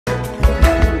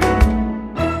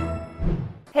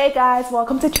Hey guys,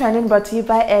 welcome to Trending, brought to you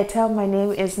by Airtel. My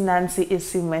name is Nancy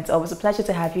Isime. It's always a pleasure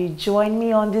to have you join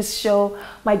me on this show.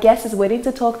 My guest is waiting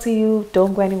to talk to you.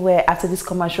 Don't go anywhere. After this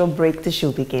commercial break, the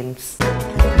show begins.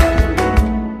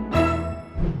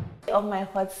 On my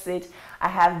hot seat, I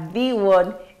have the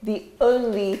one, the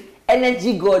only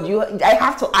energy god. I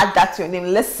have to add that to your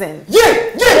name. Listen.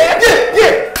 Yeah.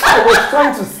 I was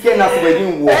trying to scare Nancy, but it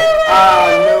didn't work.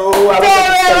 No.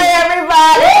 Denrele,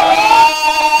 everybody.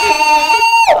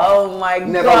 Oh my god.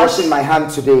 Never washing my hand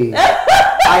today.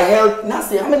 I held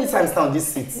Nancy, how many times now on this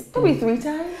seat? Probably 3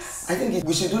 times. I think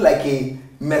we should do like a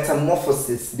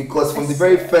metamorphosis, because from the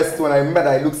very first one I remember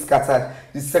that I looked scattered.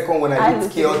 The second one I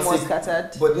looked chaotic. More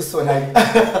scattered. But this one I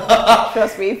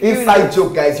trust me. Inside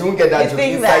joke, guys. You won't get that joke.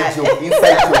 Inside joke.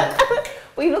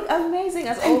 But you look amazing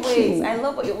as always. I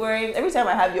love what you're wearing. Every time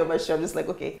I have you on my show, I'm just like,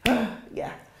 okay,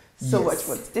 yeah. So much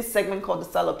fun. This segment called the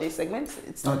Style Update segment.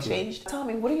 It's not changed. Tell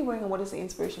me, what are you wearing and what is the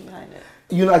inspiration behind it?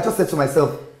 You know, I just said to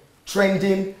myself,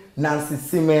 trending Nancy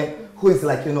Isime, who is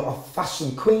like, you know, a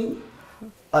fashion queen,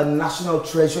 a national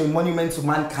treasure, a monument to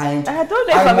mankind. I don't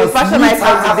know if I'm a fashion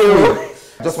icon today.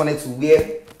 I just wanted to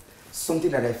wear something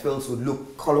that I felt would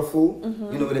look colorful,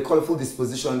 you know, with a colorful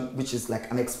disposition, which is like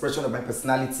an expression of my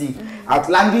personality,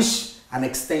 outlandish, an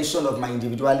extension of my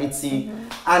individuality,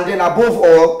 and then above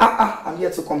all, I'm here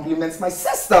to compliment my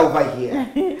sister over here.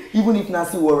 Even if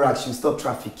Nancy wore rags, she'll stop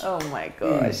traffic. Oh my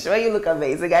gosh, well, you look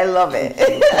amazing. I love it.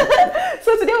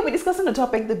 So today we'll be discussing the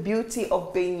topic, the beauty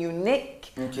of being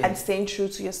unique and staying true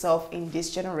to yourself in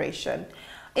this generation.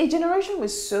 A generation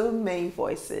with so many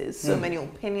voices, so many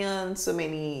opinions, so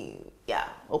many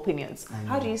opinions.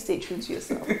 How do you stay true to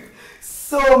yourself?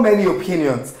 So many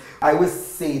opinions. I always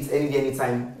say it any day,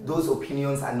 anytime. Those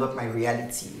opinions are not my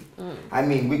reality. I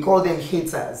mean, we call them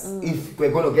haters if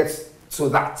we're going to get to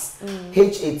that.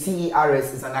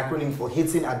 HATERS is an acronym for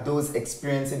hating at those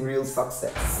experiencing real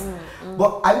success.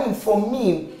 But I mean, for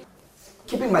me,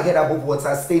 keeping my head above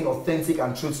water, staying authentic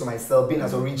and true to myself, being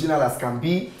as original as can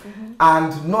be,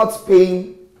 and not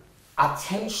paying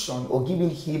attention or giving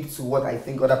heed to what I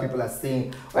think other people are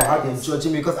saying or how they're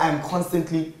judging me, because I'm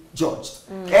constantly judged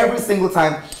every single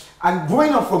time. And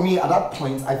growing up for me at that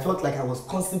point, I felt like I was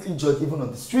constantly judged, even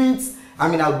on the streets. I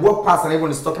mean, I'd walk past and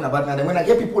everyone is talking about me, and then when I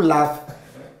get people laugh,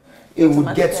 it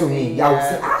would get to me. I would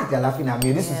say, they're laughing at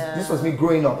me. This was me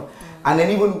growing up. And then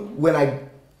even when I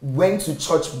went to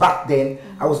church back then,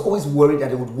 I was always worried that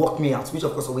they would walk me out, which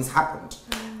of course always happened.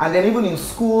 And then even in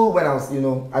school, when I was, you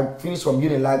know, I finished from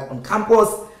Unilag on campus,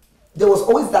 there was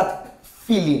always that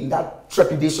feeling, that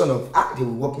trepidation of, they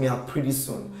will walk me out pretty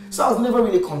soon. So I was never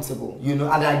really comfortable, you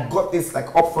know, and I got this like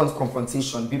upfront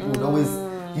confrontation. People would always,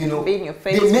 you know, be in your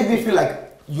face. They made me feel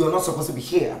like you're not supposed to be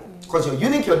here. Because you're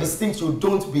unique, you're distinct, you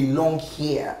don't belong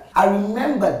here. I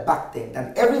remembered back then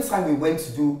that every time we went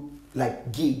to do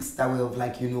like gigs that were of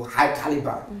like, you know, high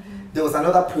caliber, there was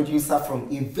another producer from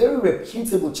a very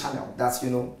reputable channel that's, you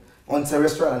know, on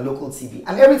terrestrial and local TV.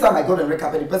 And every time I got on red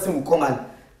carpet, the person would come and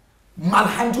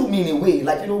manhandle me in a way,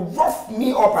 like, you know, rough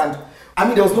me up. And I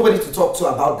mean, there was nobody to talk to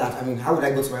about that. I mean, how would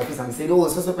I go to my office and say, oh,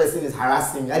 such a person is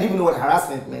harassing me? I didn't even know what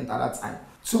harassment meant at that time.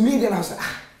 To me, then I was like,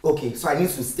 okay, so I need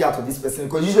to stay out of this person,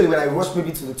 because usually when I rush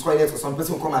maybe to the toilet or some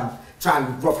person will come and try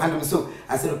and rough handle me. So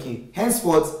I said, okay,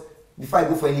 henceforth, before I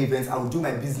go for any events, I will do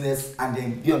my business and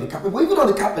then be on the carpet. But even on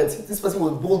the carpet, this person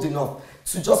was bold enough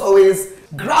to just always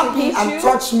grab me and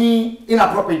touch me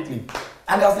inappropriately.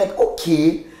 And I was like,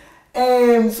 okay,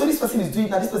 so this person is doing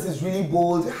it now, this person is really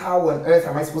bold. How on earth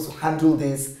am I supposed to handle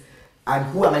this? And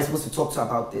who am I supposed to talk to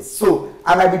about this? So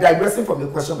I might be digressing from the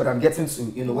question, but I'm getting to,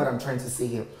 you know, what I'm trying to say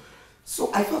here.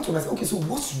 So I thought to myself, okay, so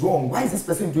what's wrong? Why is this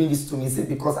person doing this to me? Is it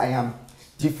because I am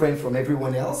different from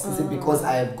everyone else? Is it because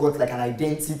I have got like an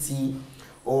identity,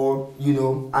 or, you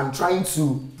know, I'm trying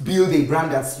to build a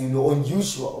brand that's, you know,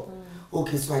 unusual?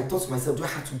 Okay, so I thought to myself, do I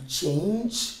have to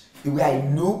change the way I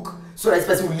look so that this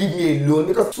person will leave me alone?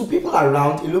 Because to people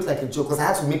around, it looks like a joke, because I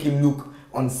had to make it look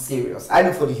unserious. I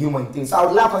look for the humor in things. So I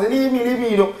would laugh and say, leave me,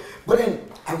 you know. But then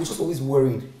I was just always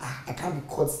worried, I can't be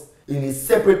caught in a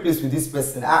separate place with this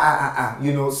person,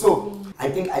 you know. So I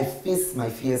think I faced my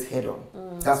fears head on.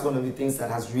 That's one of the things that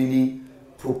has really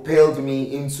propelled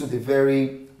me into the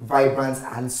very vibrant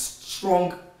and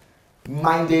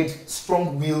strong-minded,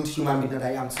 strong-willed human being that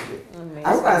I am today. Amazing.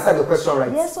 I hope I answered the question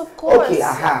right. Yes, of course. Okay,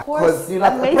 because you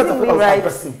know, amazingly right.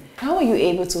 How are you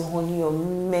able to hone your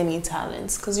many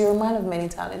talents? Because you're a man of many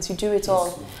talents. You do it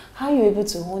all. How are you able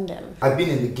to hone them? I've been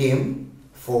in the game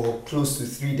for close to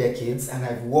 3 decades, and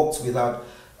I've worked without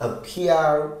a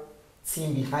PR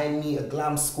team behind me, a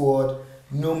glam squad,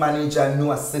 no manager,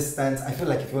 no assistant. I feel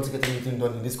like if you want to get anything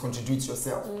done in this country, do it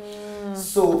yourself.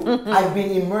 So I've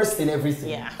been immersed in everything.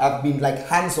 Yeah. I've been like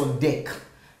hands on deck.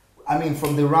 I mean,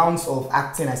 from the rounds of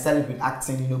acting, I started with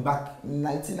acting, you know, back in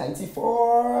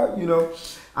 1994, you know,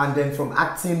 and then from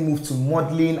acting moved to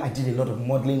modeling. I did a lot of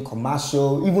modeling,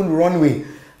 commercial, even runway.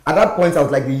 At that point, I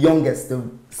was like the youngest, the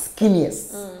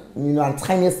skinniest, you know, and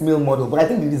tiniest male model. But I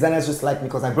think the designers just liked me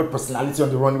because I brought personality on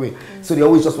the runway. So they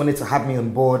always just wanted to have me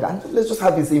on board and let's just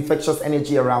have this infectious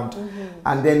energy around.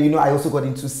 And then, you know, I also got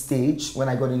into stage when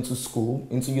I got into school,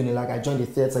 into Unilag. I joined the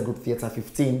theatre group, Theatre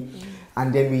 15.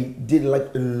 And then we did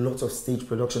like a lot of stage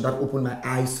production. That opened my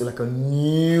eyes to like a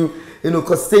new, you know,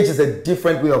 because stage is a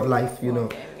different way of life, you know.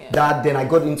 That then I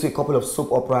got into a couple of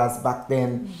soap operas back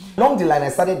then. Along the line, I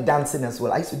started dancing as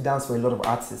well. I used to dance for a lot of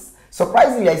artists.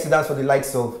 Surprisingly, I used to dance for the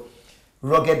likes of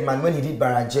Rugged Man when he did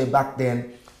Baraje back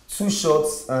then. Two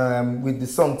Shots with the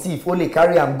song Thief, Ole,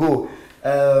 Carry and Go.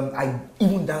 I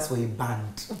even danced for a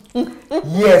band.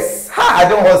 Yes, I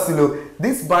don't hustle.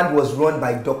 This band was run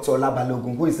by Dr.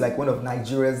 Olabalogun, who is like one of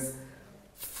Nigeria's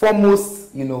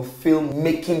foremost, you know,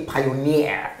 film-making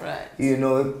pioneer. Right. You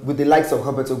know, with the likes of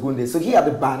Herbert Ogunde. So he had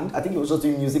a band. I think he was just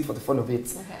doing music for the fun of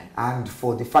it, and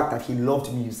for the fact that he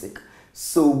loved music.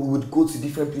 So we would go to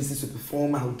different places to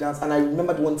perform. I would dance, and I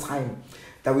remembered one time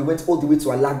that we went all the way to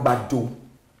Alagbado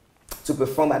to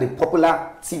perform at a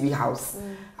popular TV house,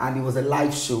 and it was a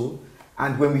live show.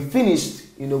 And when we finished,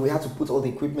 you know, we had to put all the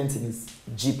equipment in his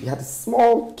Jeep. He had a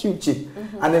small, cute Jeep,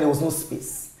 and then there was no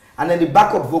space. And then the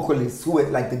backup vocalists, who were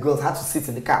like the girls, had to sit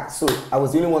in the car. So I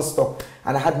was the only one stuck,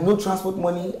 and I had no transport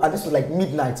money. And this was like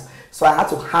midnight, so I had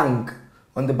to hang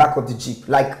on the back of the Jeep,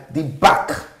 like the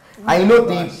back. And you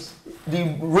know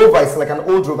the Rover is like an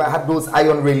old Rover. I had those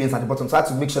iron railings at the bottom, so I had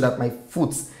to make sure that my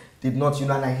foot did not, you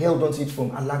know, and I held onto it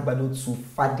from Alagbado to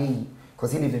Fadei,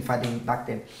 because he lived in Fadei back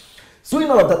then. So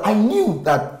doing all of that, I knew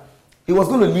that it was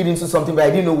going to lead into something, but I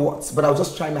didn't know what. But I was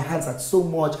just trying my hands at so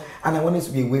much, and I wanted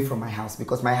to be away from my house,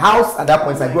 because my house at that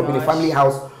point, I grew up in a family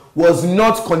house, was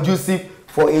not conducive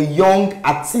for a young,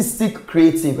 artistic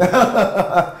creative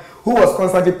who was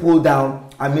constantly pulled down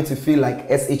and made to feel like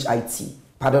SHIT.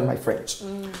 Pardon my French.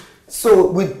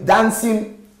 So with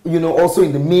dancing, you know, also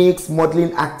in the mix,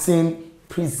 modeling, acting,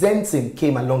 presenting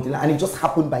came along the line, and it just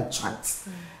happened by chance.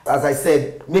 As I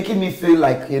said, making me feel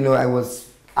like, you know, I was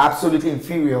absolutely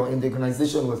inferior in the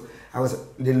organization was, I was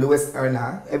the lowest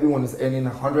earner. Everyone was earning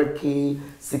 100K,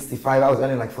 65, I was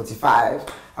earning like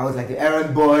 45. I was like the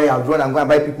errand boy. I would run and go and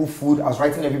buy people food. I was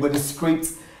writing everybody's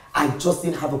scripts. I just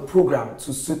didn't have a program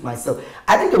to suit myself.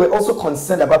 I think they were also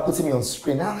concerned about putting me on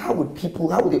screen. How would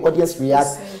the audience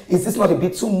react? Is this not a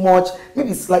bit too much?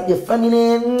 Maybe it's slightly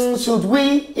feminine. Should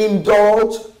we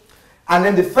indulge? And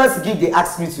then the first gig they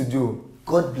asked me to do,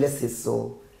 God bless his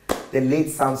soul, the late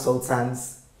Sam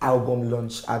Sultan's album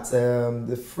launch at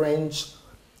the French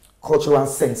Cultural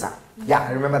Center. Yeah,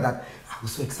 I remember that. I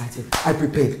was so excited. I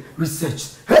prepared,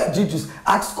 researched,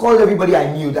 called everybody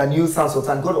I knew that knew Sam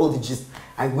Sultan, got all the gist.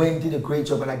 I went, did a great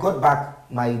job, and I got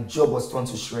back. My job was torn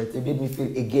to shreds. They made me feel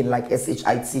again like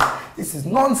SHIT. This is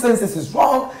nonsense. This is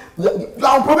wrong. You're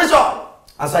on probation.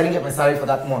 And so I didn't get my salary for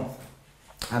that month.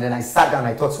 And then I sat down.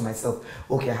 I thought to myself,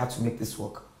 okay, I have to make this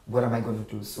work. What am I going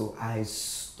to do? So I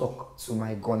stuck to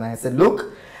my gun. And I said,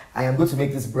 look, I am going to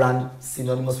make this brand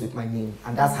synonymous with my name.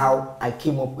 And that's how I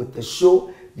came up with the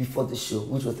show before the show,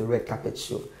 which was the Red Carpet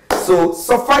Show. So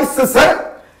suffice to say,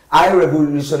 I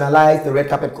revolutionized the red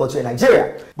carpet culture in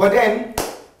Nigeria. But then,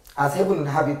 as heaven would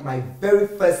have it, my very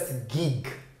first gig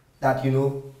that, you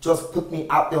know, just put me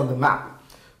out there on the map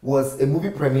was a movie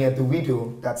premiere, The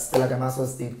Widow, that Stella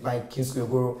Damasos did by Kingsley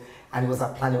Ogoro, and it was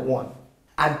at Planet One.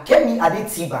 And Kemi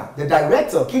Adetiba, the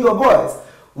director, King of Boys,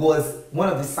 was one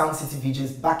of the Sound City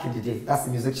VJs back in the day. That's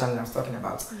the music channel I was talking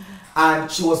about.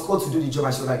 And she was called to do the job,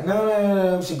 and she was like,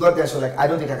 no. She got there, she was like, I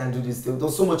don't think I can do this. There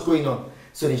was so much going on.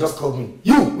 So they just called me.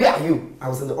 You, where are you? I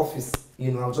was in the office,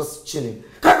 you know, I was just chilling.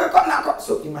 Come now.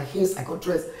 So in my haste, I got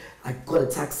dressed. I got a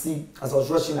taxi. As I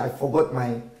was rushing, I forgot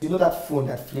my, you know that phone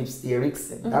that flips, the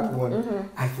Ericsson, that one.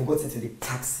 I forgot it in the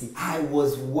taxi.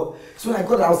 So when I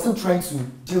got there, I was still trying to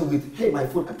deal with, hey, my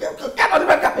phone, get on the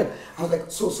red carpet. I was like,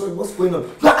 so sorry, what's going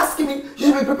on? You're asking me, you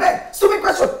should be prepared. Stupid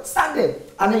question, stand there.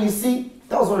 And then you see,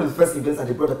 that was one of the first events that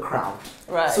they brought a crowd.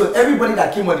 Right. So everybody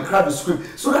that came on the crowd would scream.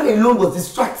 So that alone was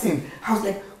distracting. I was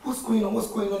like, what's going on?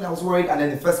 I was worried. And then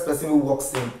the first person who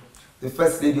walks in, the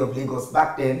first lady of Lagos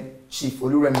back then, Chief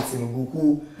Oluremi Tinubu,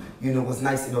 who, you know, was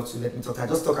nice enough to let me talk. I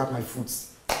just stuck out my foot.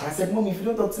 And I said, Mom, if you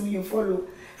don't talk to me, you follow.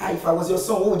 If I was your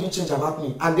son, what would you change about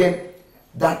me? And then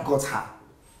that got her.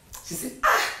 She said,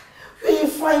 you're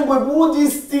fine, but all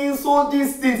these things. So I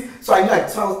knew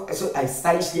so I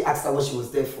stylishly asked her what she was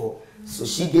there for. So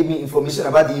she gave me information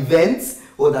about the event.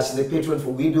 or that she's a patron for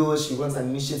widows, she runs an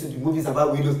initiative to movies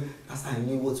about widows. That's how I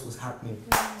knew what was happening.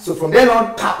 So from then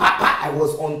on, I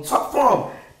was on top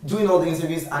form, doing all the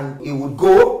interviews, and it would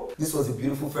go. This was a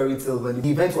beautiful fairy tale. When the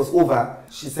event was over,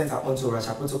 she sent her entourage,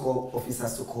 her protocol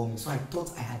officers to call me. So I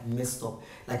thought I had messed up.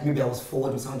 Like maybe I was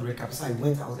forward with some red carpet. So I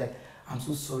went, I was like, I'm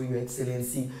so sorry, Your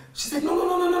Excellency. She said,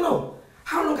 no.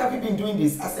 How long have you been doing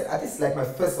this? I said, this is like my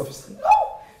first office. She said,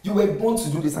 no, you were born to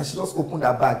do this. And she just opened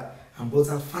her bag and brought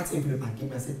a fat envelope and gave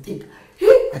me. I said, take.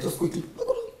 Hey, I just quickly.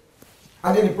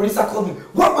 And then the producer called me.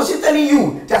 What was she telling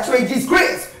you? That you're a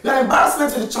disgrace. You're an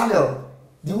embarrassment to the channel.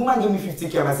 The woman gave me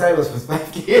 50K. My salary was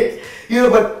 5K.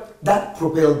 But that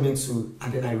propelled me to,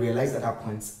 and then I realized at that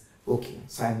point, okay,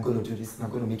 so I'm going to do this and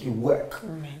I'm going to make it work.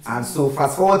 Amazing. And so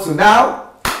fast forward to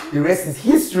now, the rest is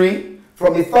history.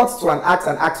 From a thought to an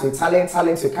act to a talent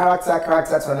to a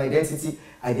character to an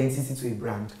identity to a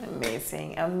brand.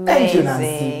 Amazing. Thank you,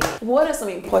 Nancy. What are some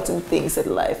important things that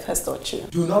life has taught you?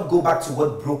 Do not go back to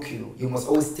what broke you. You must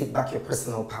always take back your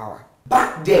personal power.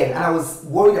 Back then, and I was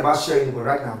worried about sharing it, but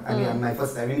right now, I mean, my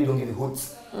first, I really don't give a hoot.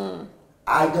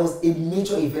 There was a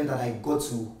major event that I got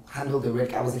to handle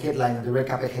I was the headliner, the red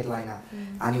carpet headliner.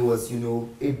 And it was,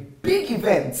 a big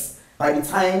event. By the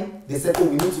time they said, oh,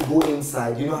 we need to go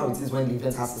inside, you know how it is when the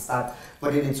event has to start.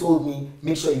 But then they told me,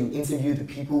 make sure you interview the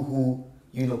people who,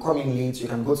 come in late, you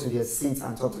can go to their seats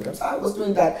and talk to them. So I was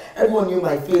doing that. Everyone knew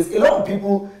my face. A lot of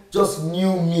people just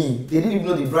knew me. They didn't even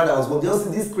know the brand I was born. They also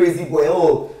this crazy boy.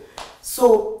 Oh.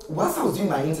 So whilst I was doing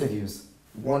my interviews,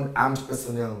 one armed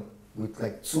personnel with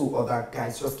like 2 other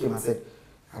guys just came and said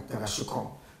that I should come.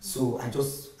 So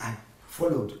I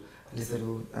followed. And they said,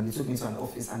 oh, and they took me to an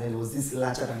office, and then there was this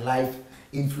larger-than-life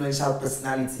influential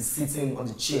personality sitting on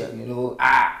the chair,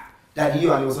 that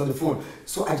you, and he was on the phone.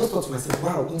 So I just thought to myself,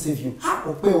 wow, interview,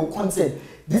 content.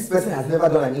 This person has never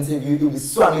done an interview. It would be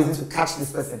so amazing to catch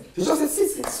this person. He just said,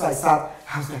 sit. So I sat.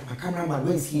 I was like, my cameraman,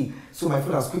 where is he? So my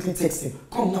phone, I was quickly texting,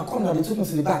 come now. They took me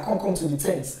to the back, come to the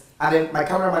tent. And then my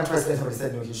cameraman tried to enter, but he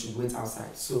said, no, he should wait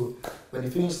outside. So when they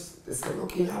finished, they said,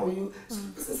 okay, how are you? So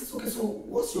I said, okay, so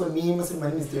what's your name? I said, my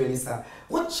name is Denrele.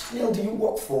 What channel do you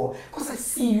work for? Because I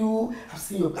see you. I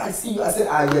said,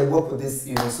 I work with this,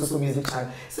 social music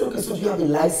channel. He said, okay, so do you have a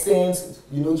license?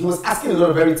 He was asking a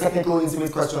lot of very technical,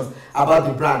 intimate questions about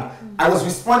the brand. I was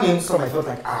responding, so I felt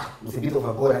like, it was a bit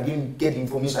overboard. I didn't get the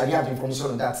information. I didn't have the information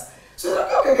on that. So he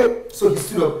said, okay. So he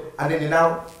stood up, and then he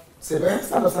now said, well,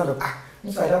 stand up.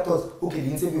 So I thought, okay,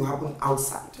 the interview happened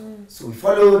outside. So we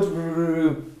followed,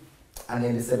 and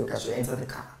then they said, okay, I should enter the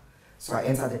car. So I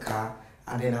entered the car,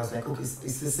 and then I was like, okay, they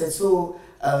said, so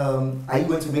are you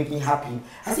going to make me happy?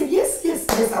 I said, yes,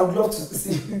 I would love to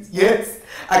see you. Yes,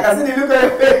 I can see the look on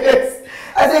your face.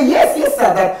 I said, yes,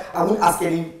 sir, that I won't ask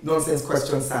any nonsense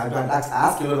questions, sir. I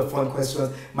ask a lot of fun questions.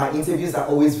 My interviews are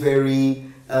always very,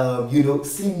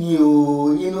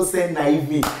 senior, innocent, naive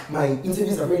me. My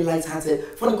interviews are very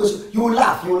light-hearted. Funny question, you will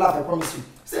laugh, I promise you.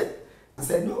 I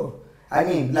said, no. I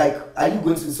mean, like, are you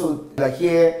going to, so, like,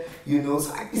 here,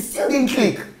 so it still didn't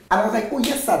click. And I was like, oh,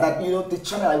 yes, sir, that, the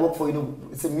channel I work for,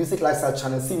 it's a music lifestyle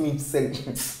channel, see me say.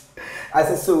 I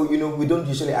said, so, we don't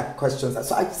usually ask questions.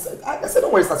 So I said,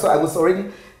 don't worry, sir. So I was already,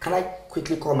 can I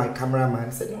quickly call my cameraman?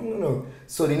 He said, no.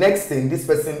 So the next thing, this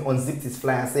person unzipped his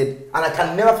flyer and said, and I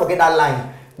can never forget that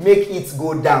line, make it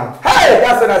go down. Hey,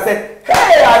 that's when I said,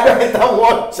 hey, I don't have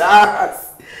one chance.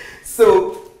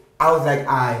 So I was like,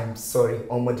 I'm sorry,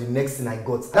 the next thing I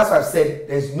got. That's why I've said,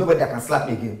 there's nobody that can slap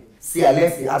me again. See, I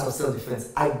learned the art of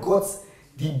self-defense. I got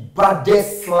the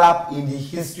baddest slap in the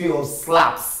history of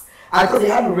slaps. And because he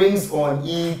had rings on,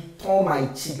 he tore my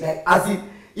cheek, like as if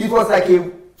it was like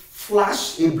a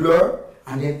flash, a blur,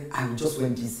 and then I just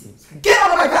went DC. Get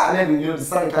out of my car! And then, the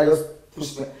silent car just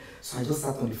pushed me. So I just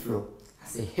sat on the floor. I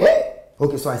said, hey!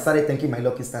 Okay, so I started thanking my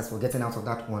lucky stars for getting out of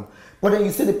that one. But then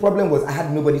you see, the problem was I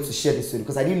had nobody to share this with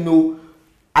because I didn't know.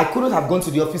 I couldn't have gone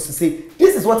to the office to say,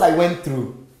 this is what I went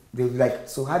through. They were like,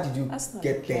 so how did you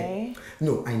get there?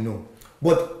 No, I know.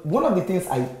 But one of the things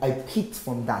I picked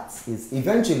from that is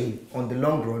eventually, on the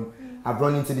long run, I've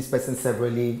run into this person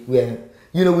severally where,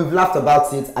 we've laughed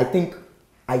about it. I think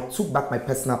I took back my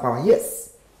personal power,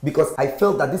 yes. Because I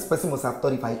felt that this person must have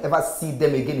thought if I ever see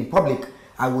them again in public,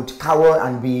 I would cower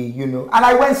and be, And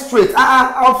I went straight,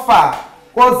 how far?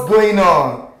 What's going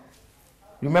on?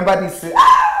 Remember this? It's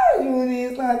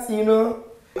not,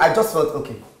 I just felt,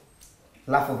 okay,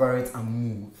 laugh over it and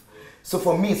move. So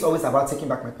for me, it's always about taking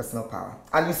back my personal power.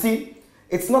 And you see,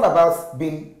 it's not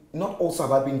also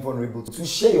about being vulnerable. To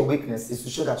share your weakness is to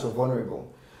show that you're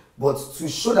vulnerable. But to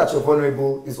show that you're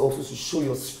vulnerable is also to show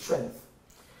your strength.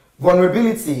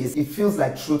 Vulnerability it feels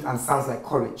like truth and sounds like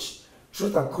courage.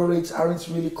 truth and courage aren't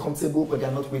really comfortable, but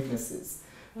they're not weaknesses.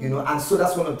 You know, and so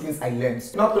that's one of the things I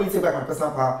learned. Not only take back my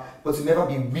personal power, but to never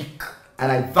be weak.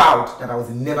 And I vowed that I was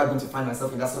never going to find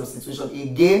myself in that sort of situation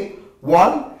again.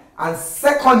 One. And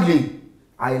secondly,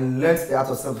 I learned the art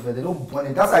of self-defense. They don't warn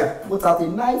it. That's why I put out a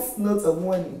nice note of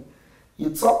warning.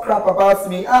 You talk crap about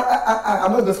me.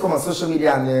 I'm not going to come on social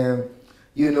media and,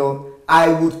 you know, I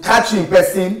would catch you in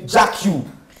person, jack you,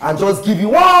 and just give you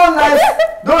one nice,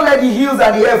 don't let the heels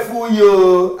and the hair fool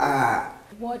you.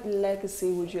 What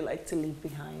legacy would you like to leave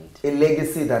behind? A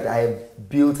legacy that I have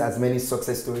built as many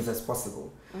success stories as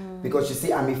possible. Because you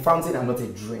see, I'm a fountain, I'm not a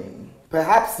dream.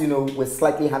 Perhaps, you know, we're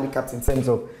slightly handicapped in terms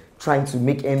of trying to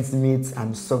make ends meet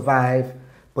and survive.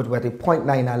 But we're at a point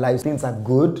now in our lives, things are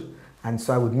good. And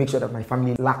so I would make sure that my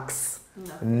family lacks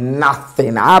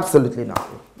nothing, absolutely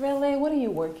nothing. Really? What are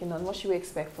you working on? What should we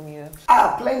expect from you?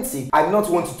 Plenty. I'm not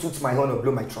one to toot my horn or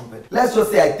blow my trumpet. Let's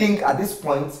just say I think at this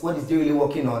point, what is really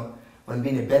working on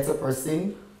being a better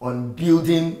person, on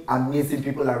building amazing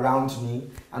people around me,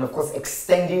 and of course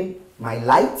extending my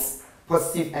light,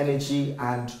 positive energy,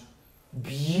 and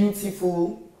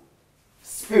beautiful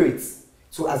spirits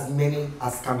to as many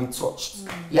as can be touched.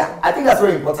 Yeah, I think that's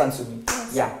very important to me.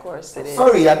 Yes, yeah, of course it is.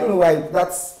 Sorry, I don't know why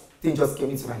that thing just came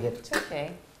into my head. It's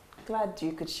okay. Glad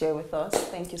you could share with us.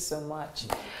 Thank you so much.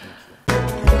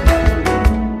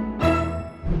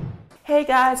 Hey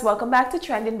guys, welcome back to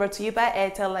Trending, brought to you by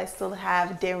Airtel. I still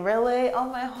have Denrele on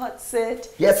my hot seat.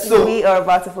 Yes, so we are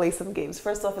about to play some games.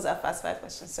 First off is our Fast 5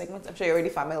 question segment. I'm sure you're already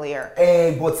familiar.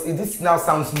 But this now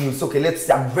sounds new, so okay, let's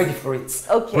see. I'm ready for it.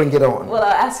 Okay. Bring it on. Well,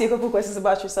 I'll ask you a couple questions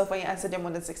about yourself when you answer them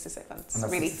within 60 seconds.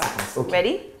 Really fast. Okay.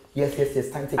 Ready? Yes.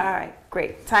 Time taking. All right,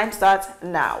 great. Time starts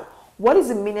now. What is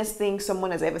the meanest thing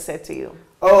someone has ever said to you?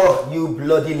 Oh, you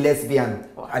bloody lesbian.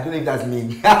 Oh. I don't know if that's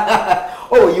mean.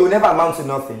 Oh, you will never amount to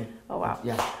nothing. Oh, wow.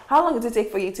 Yeah. How long does it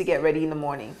take for you to get ready in the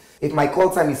morning? If my call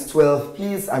time is 12,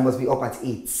 please, I must be up at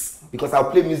 8. Because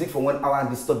I'll play music for 1 hour and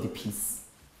disturb the peace.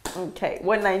 Okay.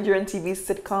 What Nigerian TV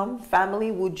sitcom family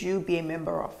would you be a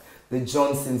member of? The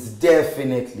Johnsons,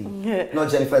 definitely. Not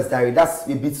Jennifer's Diary. That's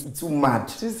a bit too mad.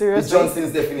 Too serious. The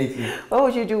Johnsons, definitely. What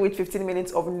would you do with 15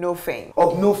 minutes of no fame?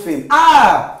 Of no fame?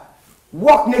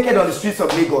 Walk naked on the streets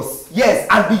of Lagos. Yes,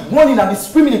 and be running and be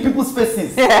screaming in people's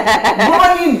faces.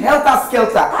 Running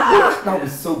helter-skelter. That would be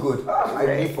so good. I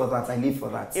live for that. I live for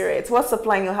that. You're right. What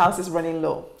supply in your house is running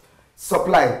low?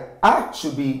 Supply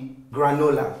should be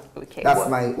granola. Okay. That's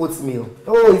my oatmeal.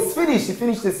 Oh, it's finished. It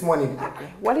finished this morning.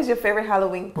 Okay. What is your favorite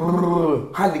Halloween?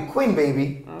 Harley Quinn,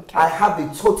 baby. Okay. I have the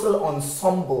total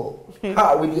ensemble.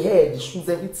 With the hair, the shoes,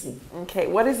 everything. Okay.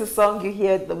 What is the song you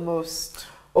hear the most?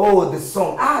 Oh, the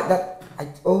song.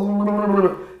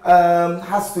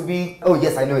 Has to be. Oh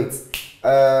yes, I know it.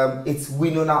 It's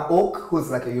Winona Oak, who's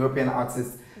like a European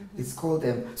artist. It's called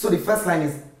So the first line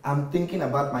is, I'm thinking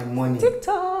about my money.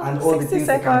 TikTok. And all the things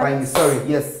they can buy me. Sorry,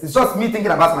 yes. It's just me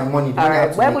thinking about my money. All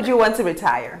right. Where would you want to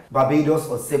retire? Barbados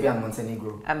or Serbia and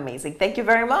Montenegro. Amazing. Thank you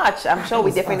very much. I'm sure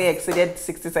we definitely exceeded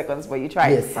 60 seconds, but you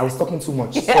tried. Yes, I was talking too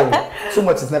much. Sorry. Too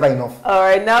much is never enough. All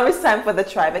right. Now it's time for the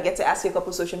tribe. I get to ask you a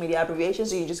couple social media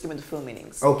abbreviations, so you just give me the full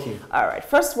meanings. Okay. All right.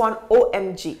 First one,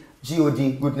 OMG.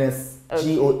 G-O-D, goodness. Okay.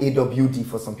 G-O-A-W-D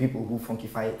for some people who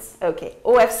funkify it. Okay.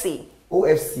 OFC.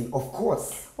 OFC, of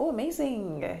course. Oh,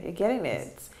 amazing. You're getting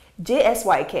it.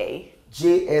 JSYK.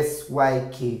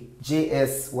 JSYK.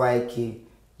 JSYK.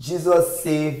 Jesus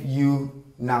save you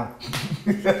now.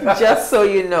 Just so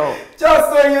you know. Just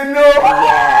so you know.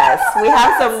 Yes. We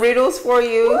have some riddles for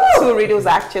you. Woo! 2 riddles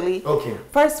actually. Okay.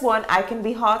 First one, I can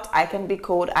be hot, I can be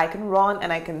cold, I can run,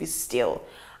 and I can be still.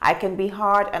 I can be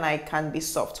hard and I can be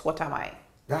soft. What am I?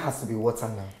 That has to be water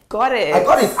now. Got it. I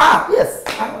got it. Yes.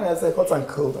 I said hot and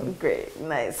cold. Great.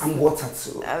 Nice. I'm water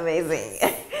too. Amazing.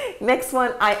 Next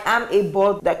one. I am a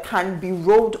ball that can be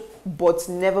rolled but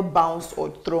never bounced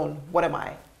or thrown. What am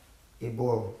I? A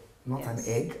ball, not an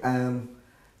egg. I'm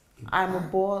a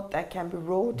ball that can be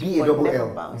rolled but never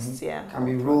bounced. Yeah. Can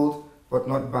be rolled but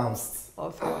not bounced.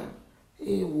 Or thrown.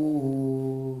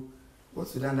 What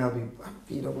should that now be?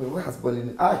 Where has ball in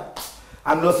it?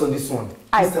 I'm lost on this one.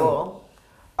 Eyeball.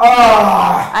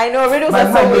 I know riddles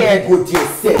are so weird. Go to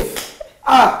yourself.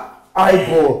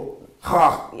 Eyeball.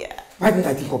 Yeah. Why didn't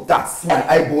I think of that? See my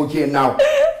eyeball here now.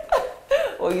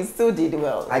 Oh, you still did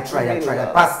well. I tried. Well.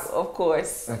 I passed. Of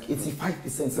course. Like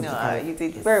 85%. No, you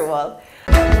did very well.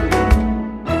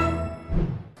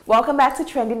 Welcome back to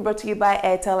Trending, brought to you by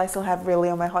Airtel. I still have Riley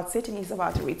on my hot seat and he's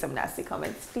about to read some nasty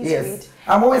comments. Please read.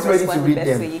 I'm always ready to read them.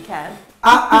 The best way you can.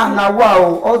 Now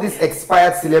wow, all these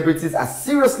expired celebrities are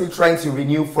seriously trying to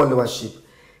renew followership.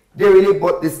 Denrele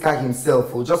bought this car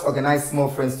himself, or just organized small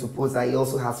friends to pose that he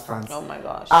also has fans. Oh my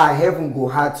gosh. Heaven go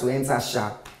hard to enter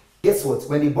sharp. Guess what?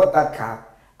 When he bought that car,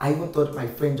 I even thought my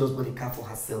friend just bought a car for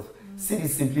herself. See the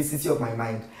simplicity of my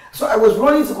mind. So I was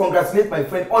running to congratulate my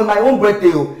friend on my own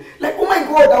birthday. Like, oh my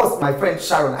God, that was my friend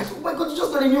Sharon. I said, oh my God, you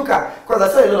just got a new car. Because I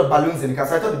saw a lot of balloons in the car.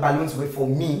 So I thought the balloons were for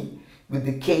me with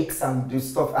the cakes and the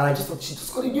stuff. And I just thought she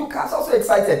just got a new car. So I was so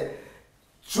excited.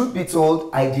 Truth be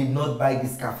told, I did not buy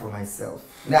this car for myself.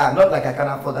 Now, not like I can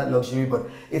afford that luxury, but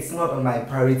it's not on my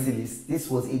priority list. This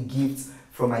was a gift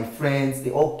from my friends.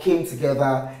 They all came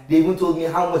together. They even told me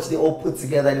how much they all put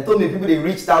together. And they told me people they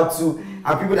reached out to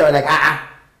and people that were like,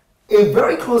 A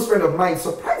very close friend of mine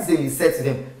surprisingly said to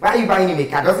them, why are you buying him a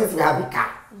car? Doesn't he have a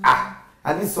car?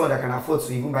 And this is someone that can afford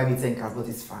to even buy me 10 cars, but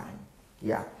it's fine.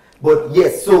 Yeah. But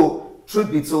yes, so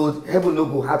truth be told, heaven no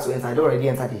go hard to enter. I don't already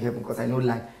enter the heaven because I know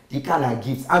like the car are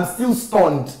gifts. I'm still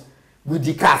stunned with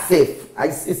the car safe.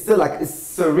 It's still like, it's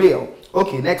surreal.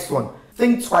 Okay, next one.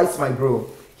 Think twice, my bro.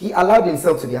 He allowed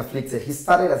himself to be afflicted. He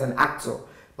started as an actor,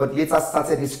 but later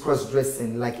started his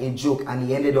cross-dressing like a joke and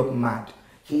he ended up mad.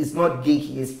 He is not gay,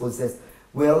 he is possessed.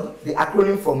 Well, the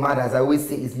acronym for mad, as I always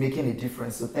say, is making a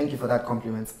difference. So thank you for that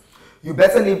compliment. You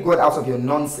better leave God out of your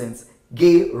nonsense.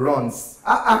 Gay runs.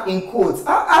 In quotes.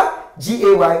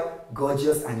 G-A-Y,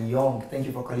 gorgeous and young. Thank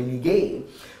you for calling me gay.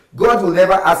 God will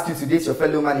never ask you to date your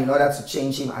fellow man in order to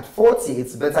change him. At 40,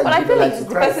 it's better you give your life to Christ.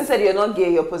 The person said you're not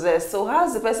gay, you're possessed. So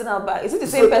how's the person out back? Is it the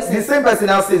same person? The same person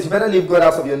now says you better leave God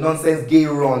out of your nonsense, gay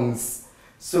runs.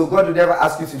 So God will never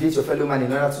ask you to date your fellow man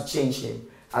in order to change him.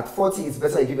 At 40, it's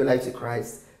better you give your life to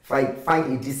Christ. Find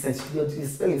a decent, you're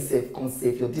spelling safe, come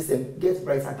safe, you're decent, get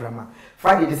brighter grammar.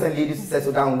 Find a decent lady to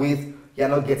settle down with, you're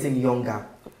not getting younger.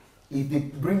 If they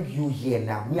bring you here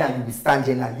now, me and you be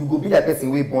standing now, you go be that person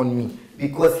who born me.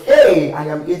 Because, hey, I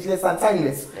am ageless and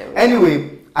timeless.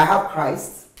 Anyway, I have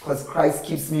Christ, because Christ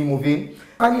keeps me moving.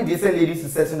 Finding decent ladies to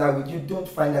settle down with, you don't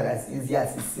find that as easy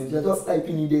as it seems. You're just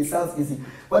typing it, it sounds easy.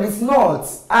 But it's not.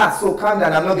 So calm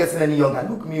down, I'm not getting any younger.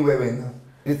 Look me where we're now.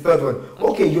 The third one.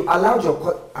 Okay, you allowed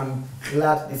your... I'm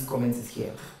glad this comment is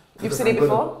here. You've seen it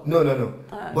before? No.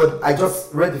 But I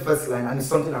just read the first line and it's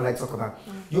something I'd like to talk about.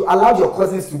 You allowed your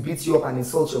cousins to beat you up and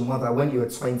insult your mother when you were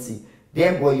 20.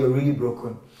 Then, boy, you're really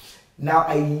broken. Now,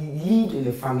 I lived in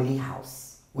a family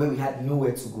house where we had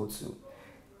nowhere to go to.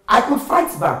 I could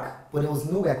fight back, but there was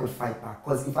nowhere I could fight back.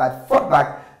 Because if I had fought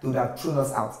back, they would have thrown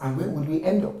us out. And where would we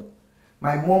end up?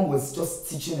 My mom was just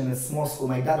teaching in a small school.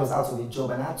 My dad was out of a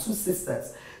job and I had 2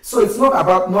 sisters. So it's not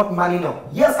about not manning up.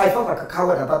 Yes, I felt like a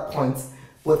coward at that point,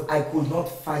 but I could not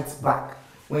fight back.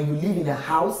 When you live in a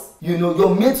house, you know,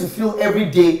 you're made to feel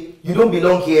every day, you don't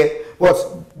belong here, but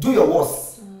do your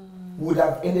worst. Would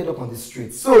have ended up on the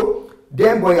streets. So,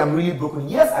 then boy, I'm really broken.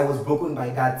 Yes, I was broken by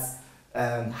that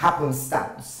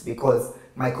happenstance because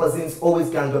my cousins always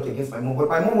ganged up against my mom, but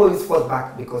my mom always fought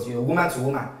back because, you know, woman to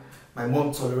woman. My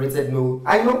mom tolerated no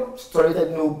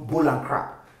bull and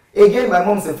crap. Again, my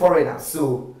mom's a foreigner,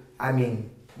 so, I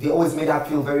mean, they always made her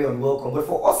feel very unwelcome. But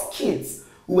for us kids,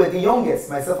 who were the youngest,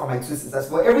 myself and my 2 sisters,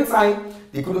 for every time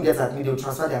they couldn't get at me, they would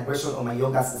transfer the aggression on my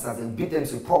younger sisters and beat them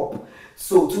to a pulp.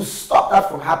 So to stop that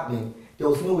from happening, there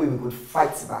was no way we could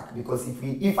fight back because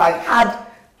if I had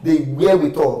the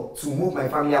wherewithal to move my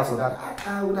family out of that,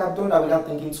 I would have done that without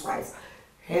thinking twice.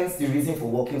 Hence the reason for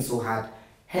working so hard.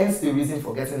 Hence the reason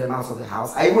for getting them out of the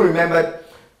house. I even remembered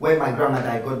when my grandma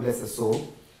died, God bless her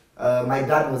soul, my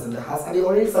dad was in the house and they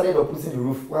already started uprooting the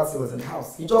roof whilst he was in the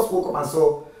house. He just woke up and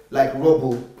saw like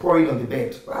rubble pouring on the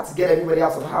bed. I had to get everybody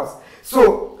out of the house.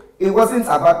 So it wasn't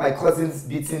about my cousins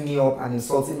beating me up and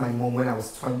insulting my mom when I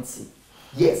was 20.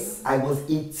 Yes, I was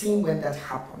 18 when that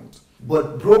happened.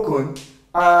 But broken,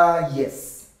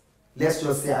 yes. Let's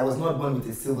just say I was not born with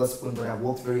a silver spoon, but I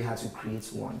worked very hard to create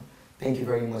one. Thank you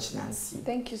very much, Nancy.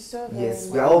 Thank you so very much. Yes,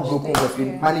 we are all broken, but we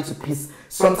manage to piece.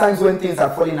 Sometimes when things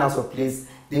are falling out of place,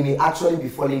 they may actually be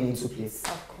falling into place.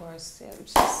 Of course,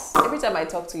 yeah. Every time I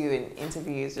talk to you in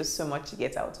interviews, just so much to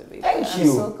get out of it. Thank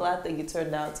you. I'm so glad that you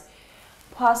turned out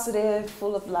positive,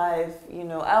 full of life. You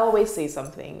know, I always say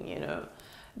something, you know,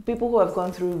 people who have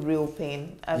gone through real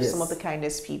pain are some of the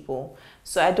kindest people.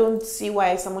 So I don't see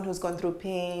why someone who's gone through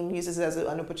pain uses it as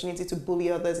an opportunity to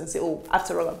bully others and say, oh,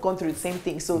 after all, I've gone through the same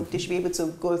thing, so they should be able to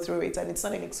go through it, and it's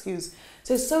not an excuse.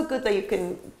 So it's so good that you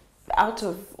can, out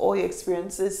of all your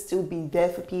experiences, still be there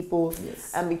for people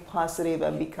and be positive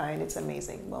and be kind. It's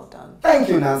amazing. Well done. Thank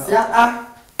you, Nancy.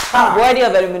 Worthy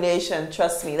of elimination,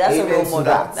 trust me. That's a role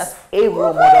model. That's a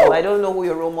role model. I don't know who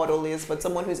your role model is, but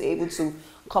someone who's able to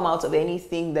come out of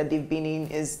anything that they've been in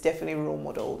is definitely a role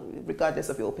model, regardless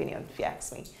of your opinion, if you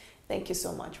ask me. Thank you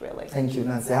so much, really. Thank you,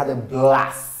 Nancy. I had a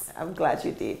blast. I'm glad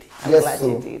you did. I'm Yes, glad so.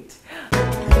 you did.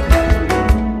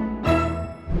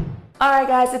 All right,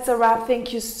 guys, it's a wrap.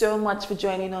 Thank you so much for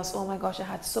joining us. Oh my gosh, I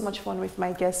had so much fun with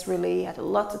my guests, really. I had a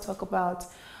lot to talk about.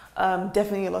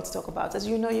 Definitely a lot to talk about. As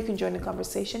you know, you can join the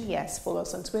conversation. Yes, follow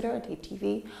us on Twitter at Hit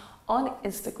TV, on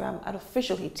Instagram at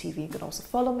Official Hit TV. You can also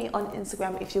follow me on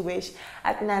Instagram if you wish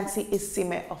at Nancy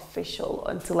Isime Official.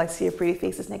 Until I see your pretty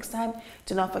faces next time,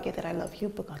 do not forget that I love you,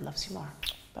 but God loves you more.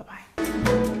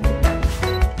 Bye-bye.